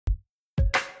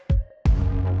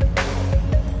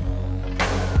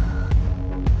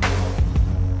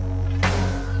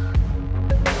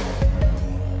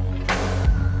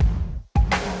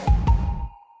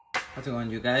How's it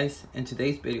going, you guys? In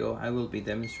today's video, I will be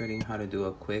demonstrating how to do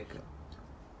a quick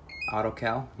auto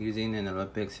cal using an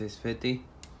Olympus 650.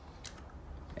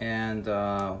 And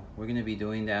we're going to be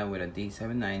doing that with a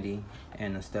D790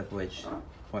 and a step wedge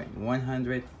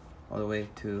 0.100 all the way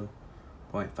to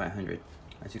 0.500.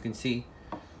 As you can see,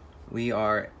 we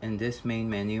are in this main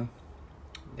menu,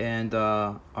 and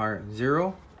our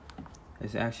zero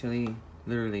is actually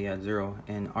literally at zero,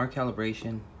 and our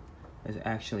calibration is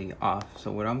actually off.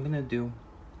 So what I'm gonna do,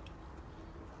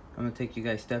 I'm gonna take you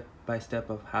guys step by step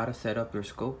of how to set up your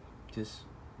scope, just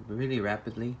really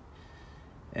rapidly.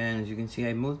 And as you can see,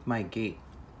 I moved my gate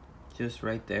just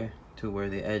right there to where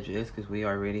the edge is, because we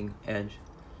are reading edge.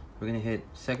 We're gonna hit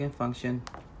second function,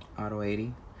 auto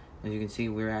 80. As you can see,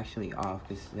 we're actually off,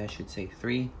 because that should say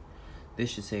 3,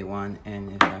 this should say 1,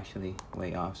 and it's actually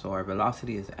way off. So our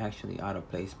velocity is actually out of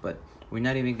place, but we're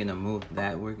not even gonna move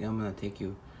that. I'm gonna take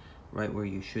you right where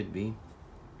you should be.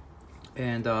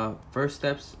 And first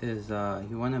steps is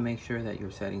you want to make sure that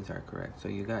your settings are correct. So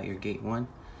you got your gate 1,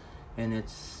 and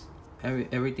it's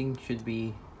everything should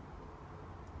be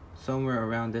somewhere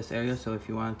around this area. So if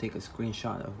you want to take a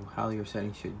screenshot of how your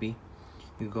settings should be,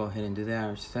 you go ahead and do that.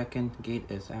 Our second gate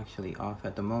is actually off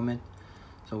at the moment,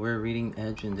 so we're reading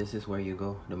edge, and this is where you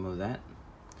go to move that.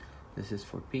 This is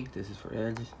for peak, this is for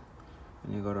edge,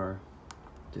 and you go to our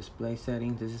display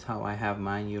settings. This is how I have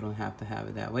mine. You don't have to have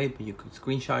it that way, but you could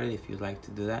screenshot it if you'd like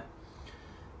to do that.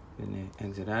 You're gonna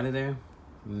exit out of there.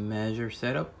 Measure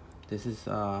setup. This is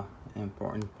an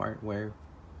important part where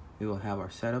we will have our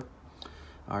setup.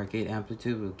 Our gate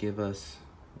amplitude will give us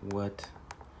what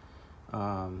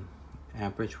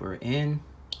amperage we're in.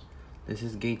 This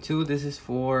is gate 2. This is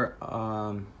for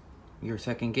your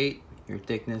second gate, your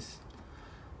thickness.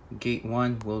 Gate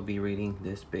 1 will be reading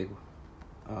this big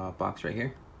box right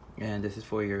here, and this is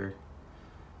for your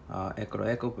echo to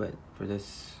echo, but for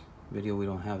this video we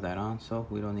don't have that on, so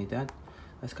we don't need that.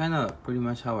 That's kind of pretty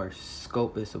much how our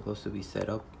scope is supposed to be set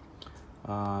up.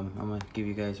 I'm gonna give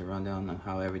you guys a rundown on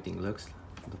how everything looks.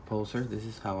 The pulsar, this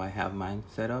is how I have mine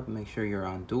set up. Make sure you're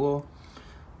on dual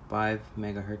 5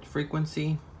 megahertz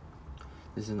frequency.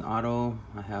 This is an auto.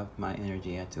 I have my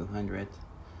energy at 200.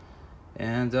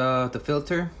 And the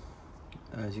filter,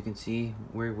 as you can see,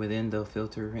 we're within the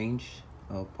filter range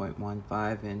of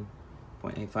 0.15 and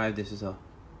 0.85. This is a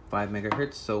 5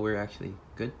 megahertz, so we're actually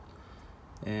good.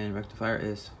 And rectifier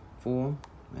is full,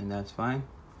 and that's fine.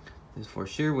 This is for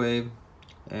shear wave,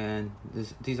 and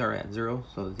these are at 0,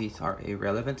 so these are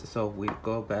irrelevant. So we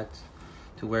go back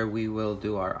to where we will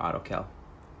do our auto cal,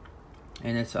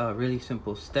 and it's a really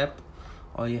simple step.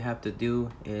 All you have to do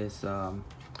is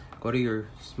go to your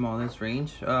smallest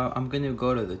range. I'm gonna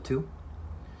go to the 2.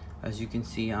 As you can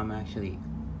see, I'm actually,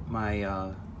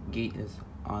 my gate is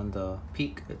on the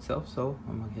peak itself, so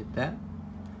I'm gonna hit that.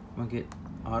 I'm gonna get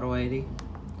auto 80,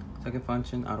 second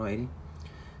function, auto 80.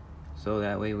 So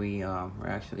that way we're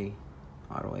actually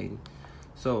auto 80.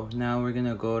 So now we're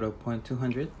gonna go to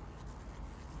 0.200.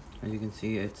 As you can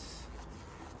see, it's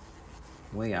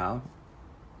way out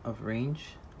of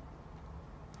range.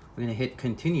 We're gonna hit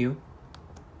continue,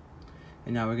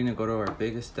 and now we're gonna go to our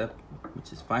biggest step,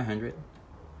 which is 500.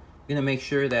 We're gonna make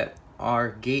sure that our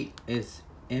gate is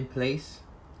in place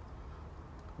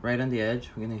right on the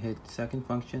edge. We're gonna hit second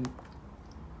function,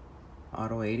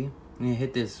 auto 80. I'm gonna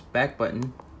hit this back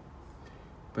button,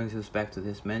 brings us back to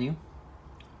this menu.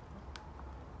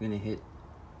 We're gonna hit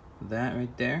that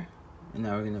right there, and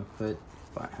now we're gonna put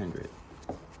 500.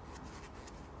 I'm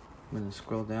gonna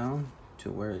scroll down to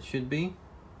where it should be.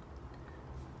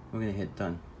 We're gonna hit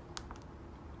done.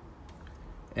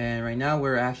 And right now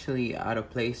we're actually out of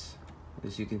place.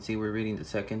 As you can see, we're reading the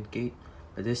second gate,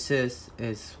 but this is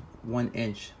 1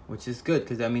 inch, which is good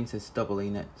because that means it's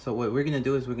doubling it. So what we're gonna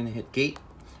do is we're gonna hit gate.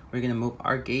 We're gonna move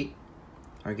our gate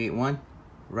 1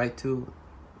 right to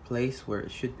place where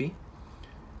it should be.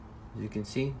 As you can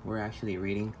see, we're actually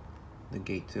reading the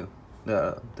gate 2,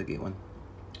 the gate 1,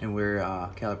 and we're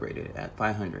calibrated at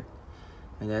 500.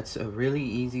 And that's a really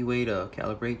easy way to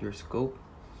calibrate your scope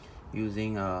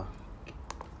using a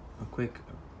quick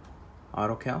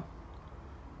auto cal.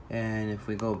 And if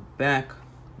we go back,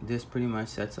 this pretty much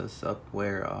sets us up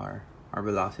where our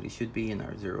velocity should be in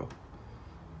our 0.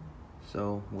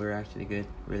 So we're actually good.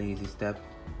 Really easy step.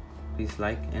 Please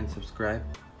like and subscribe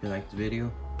if you liked the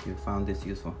video, if you found this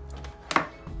useful.